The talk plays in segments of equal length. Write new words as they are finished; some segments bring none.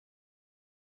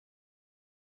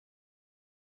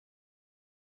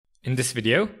In this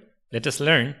video, let us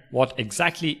learn what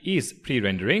exactly is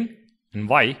pre-rendering and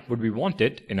why would we want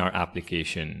it in our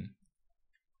application.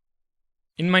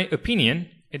 In my opinion,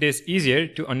 it is easier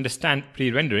to understand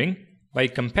pre-rendering by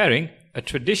comparing a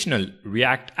traditional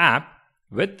React app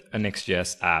with a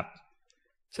Next.js app.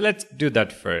 So let's do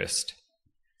that first.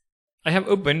 I have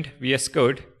opened VS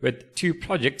Code with two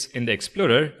projects in the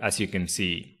Explorer, as you can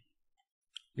see.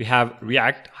 We have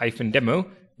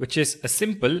React-demo, which is a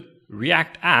simple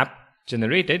React app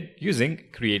generated using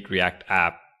create React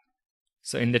app.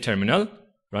 So in the terminal,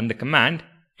 run the command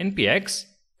npx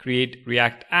create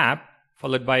React app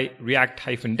followed by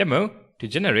React-demo to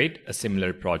generate a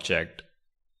similar project.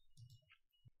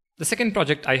 The second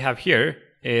project I have here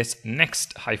is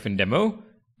Next-demo,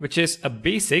 which is a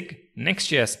basic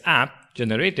Next.js app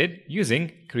generated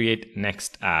using create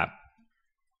Next app.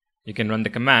 You can run the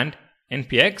command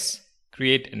npx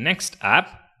create Next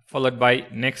app followed by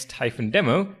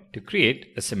Next-demo to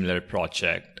create a similar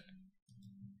project.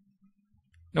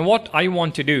 Now what I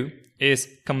want to do is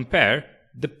compare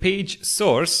the page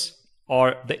source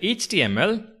or the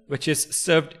HTML which is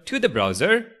served to the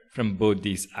browser from both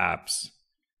these apps.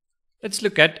 Let's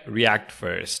look at React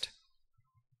first.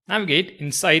 Navigate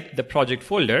inside the project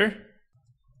folder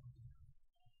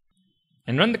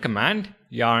and run the command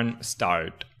yarn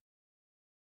start.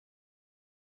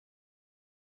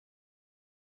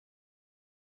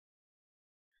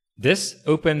 This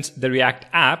opens the React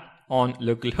app on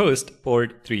localhost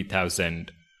port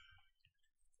 3000.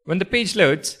 When the page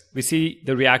loads, we see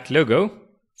the React logo,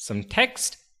 some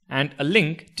text, and a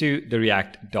link to the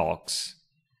React docs.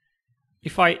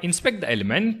 If I inspect the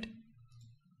element,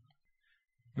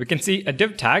 we can see a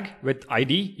div tag with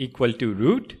ID equal to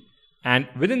root, and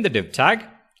within the div tag,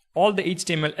 all the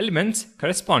HTML elements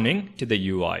corresponding to the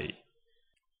UI.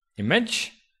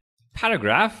 Image,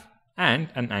 paragraph, and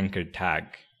an anchor tag.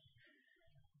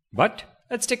 But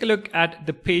let's take a look at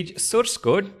the page source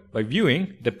code by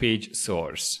viewing the page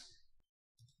source.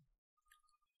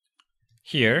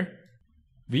 Here,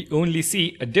 we only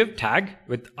see a div tag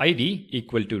with ID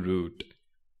equal to root.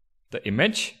 The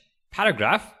image,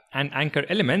 paragraph, and anchor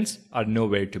elements are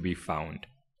nowhere to be found.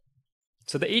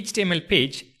 So the HTML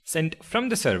page sent from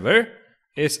the server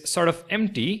is sort of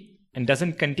empty and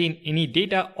doesn't contain any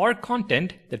data or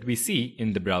content that we see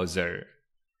in the browser.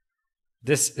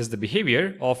 This is the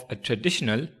behavior of a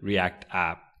traditional React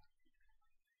app.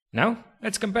 Now,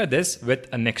 let's compare this with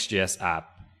a Next.js app.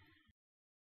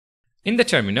 In the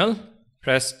terminal,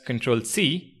 press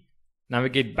Ctrl+C,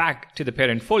 navigate back to the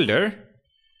parent folder,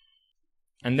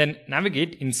 and then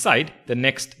navigate inside the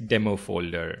Next.demo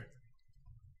folder.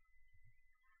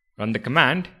 Run the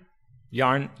command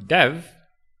yarn dev,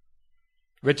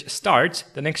 which starts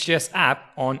the Next.js app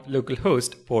on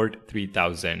localhost port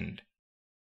 3000.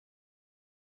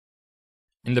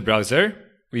 In the browser,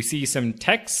 we see some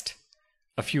text,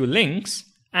 a few links,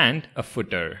 and a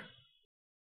footer.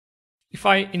 If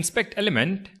I inspect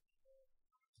element,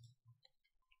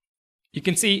 you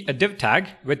can see a div tag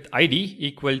with ID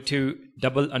equal to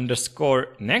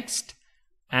 _next,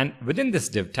 and within this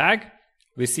div tag,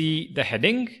 we see the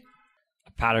heading,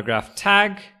 a paragraph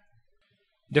tag,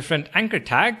 different anchor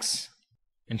tags,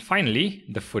 and finally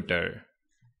the footer.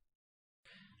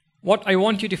 What I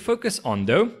want you to focus on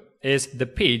though is the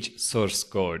page source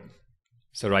code.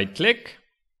 So right click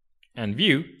and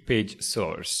view page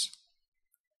source.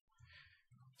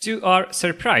 To our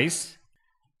surprise,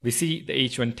 we see the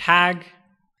h1 tag,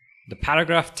 the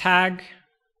paragraph tag,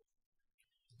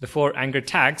 the 4 anchor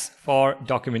tags for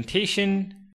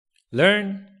documentation,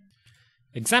 learn,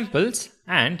 examples,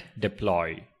 and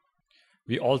deploy.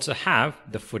 We also have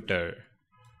the footer.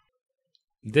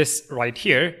 This right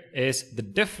here is the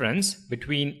difference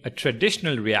between a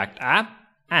traditional React app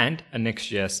and a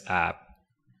Next.js app.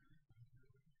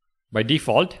 By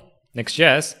default,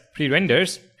 Next.js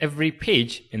pre-renders every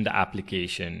page in the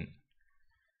application.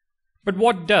 But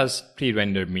what does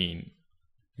pre-render mean?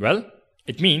 Well,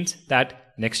 it means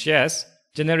that Next.js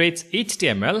generates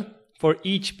HTML for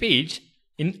each page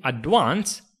in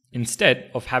advance instead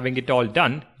of having it all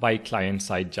done by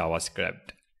client-side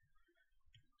JavaScript.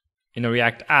 In a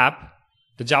React app,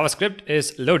 the JavaScript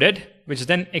is loaded, which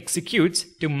then executes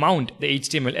to mount the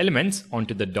HTML elements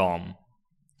onto the DOM.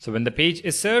 So when the page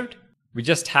is served, we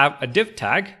just have a div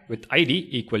tag with ID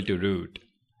equal to root.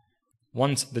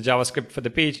 Once the JavaScript for the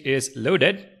page is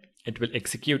loaded, it will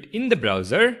execute in the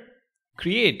browser,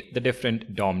 create the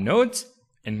different DOM nodes,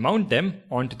 and mount them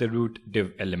onto the root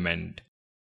div element.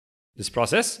 This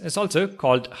process is also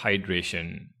called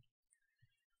hydration.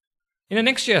 In a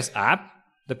Next.js app,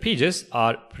 the pages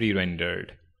are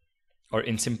pre-rendered. Or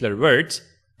in simpler words,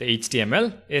 The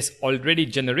HTML is already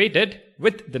generated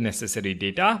with the necessary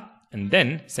data and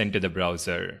then sent to the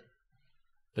browser.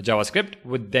 The JavaScript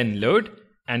would then load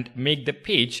and make the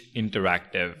page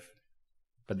interactive.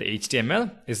 But the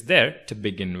HTML is there to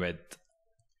begin with.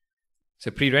 So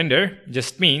pre-render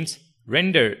just means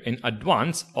render in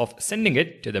advance of sending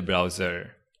it to the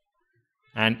browser.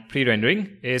 And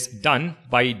pre-rendering is done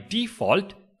by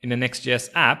default in a Next.js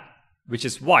app, which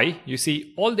is why you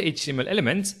see all the HTML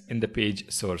elements in the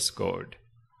page source code.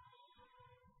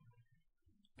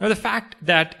 Now, the fact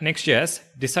that Next.js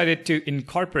decided to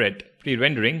incorporate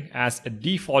pre-rendering as a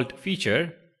default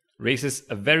feature raises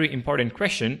a very important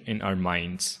question in our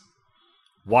minds.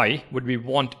 Why would we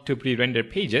want to pre-render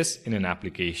pages in an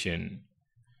application?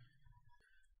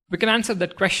 We can answer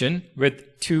that question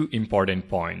with two important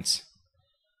points.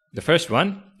 The first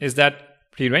one is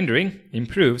that pre-rendering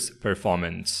improves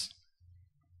performance.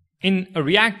 In a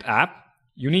React app,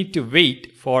 you need to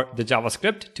wait for the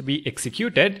JavaScript to be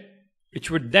executed,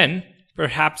 which would then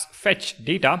perhaps fetch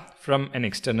data from an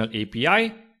external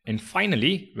API and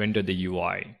finally render the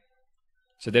UI.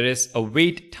 So there is a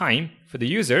wait time for the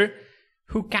user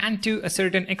who can to a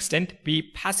certain extent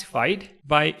be pacified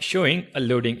by showing a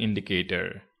loading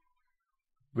indicator.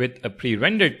 With a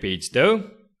pre-rendered page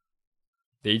though,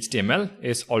 the HTML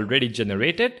is already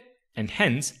generated and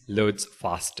hence loads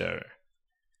faster.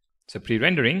 So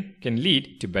pre-rendering can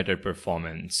lead to better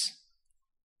performance.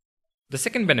 The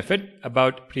second benefit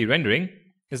about pre-rendering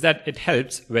is that it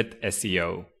helps with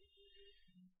SEO.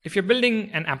 If you're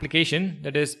building an application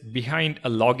that is behind a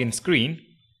login screen,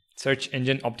 search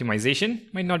engine optimization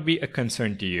might not be a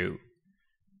concern to you.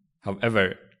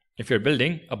 However, if you're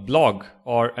building a blog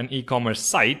or an e-commerce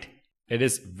site, it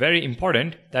is very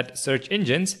important that search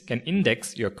engines can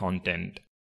index your content.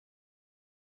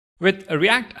 With a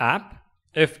React app,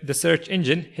 if the search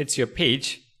engine hits your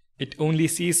page, it only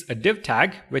sees a div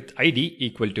tag with ID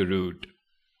equal to root.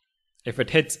 If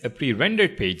it hits a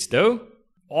pre-rendered page though,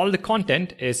 all the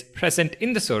content is present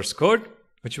in the source code,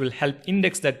 which will help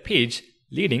index that page,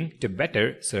 leading to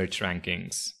better search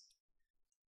rankings.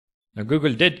 Now,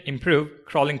 Google did improve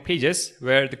crawling pages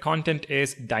where the content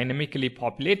is dynamically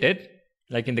populated,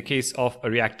 like in the case of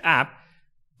a React app,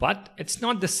 but it's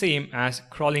not the same as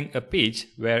crawling a page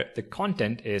where the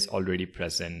content is already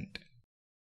present.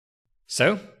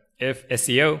 So, if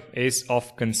SEO is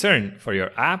of concern for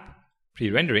your app,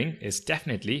 pre-rendering is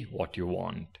definitely what you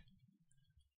want.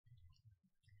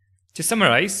 To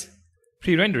summarize,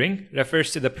 pre-rendering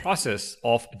refers to the process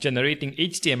of generating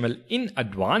HTML in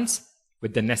advance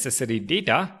with the necessary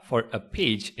data for a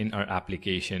page in our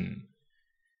application.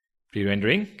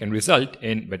 Pre-rendering can result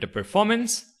in better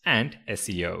performance and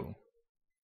SEO.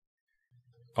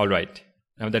 Alright,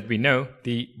 now that we know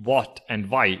the what and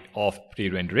why of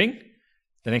pre-rendering,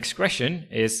 the next question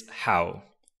is how.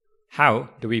 How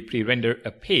do we pre-render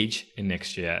a page in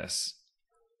Next.js?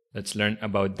 Let's learn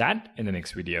about that in the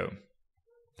next video.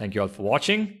 Thank you all for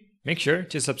watching. Make sure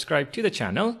to subscribe to the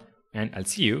channel and I'll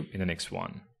see you in the next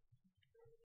one.